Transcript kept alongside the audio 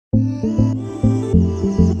So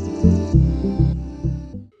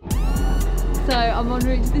I'm en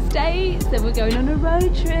route to the States, and we're going on a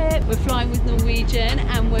road trip. We're flying with Norwegian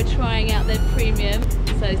and we're trying out their premium.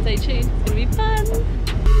 So stay tuned, it's gonna be fun.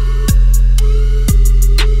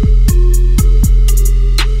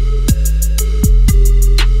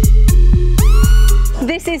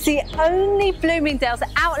 This is the only Bloomingdale's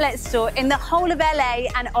outlet store in the whole of LA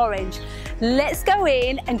and Orange. Let's go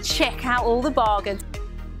in and check out all the bargains.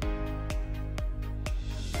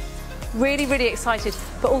 Really, really excited,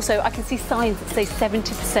 but also I can see signs that say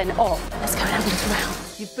 70% off. Let's go and have a look around.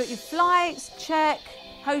 You've booked your flights, check.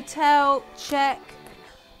 Hotel, check.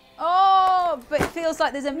 Oh, but it feels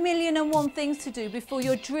like there's a million and one things to do before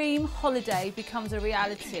your dream holiday becomes a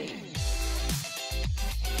reality.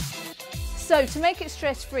 So to make it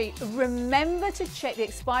stress-free, remember to check the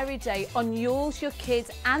expiry date on yours, your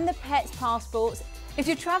kids and the pets' passports. If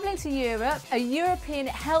you're travelling to Europe, a European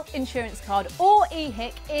health insurance card or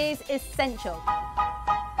EHIC is essential.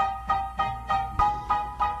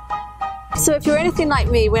 So if you're anything like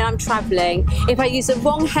me when I'm travelling, if I use the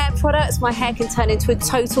wrong hair products, my hair can turn into a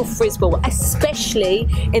total frizzball, especially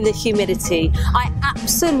in the humidity. I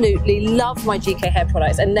absolutely love my GK hair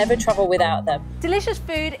products and never travel without them. Delicious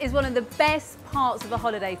food is one of the best parts of a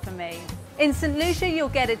holiday for me. In St. Lucia, you'll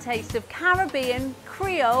get a taste of Caribbean,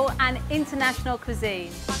 Creole and international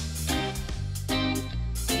cuisine.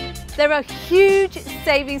 There are huge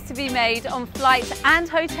savings to be made on flights and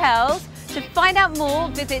hotels. To find out more,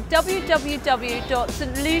 visit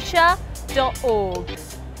www.stlucia.org.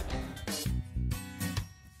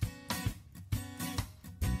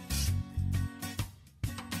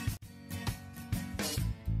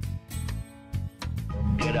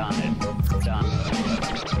 Get on it. Done.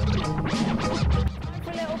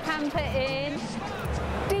 Put a little pamper in.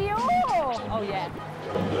 Dior! Oh yeah.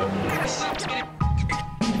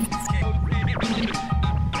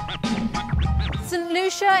 St.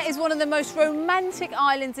 Lucia is one of the most romantic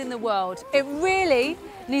islands in the world. It really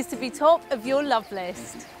needs to be top of your love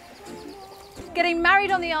list. Getting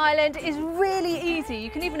married on the island is really easy. You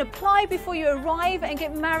can even apply before you arrive and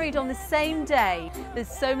get married on the same day. There's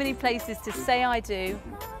so many places to say I do,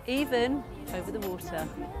 even over the water.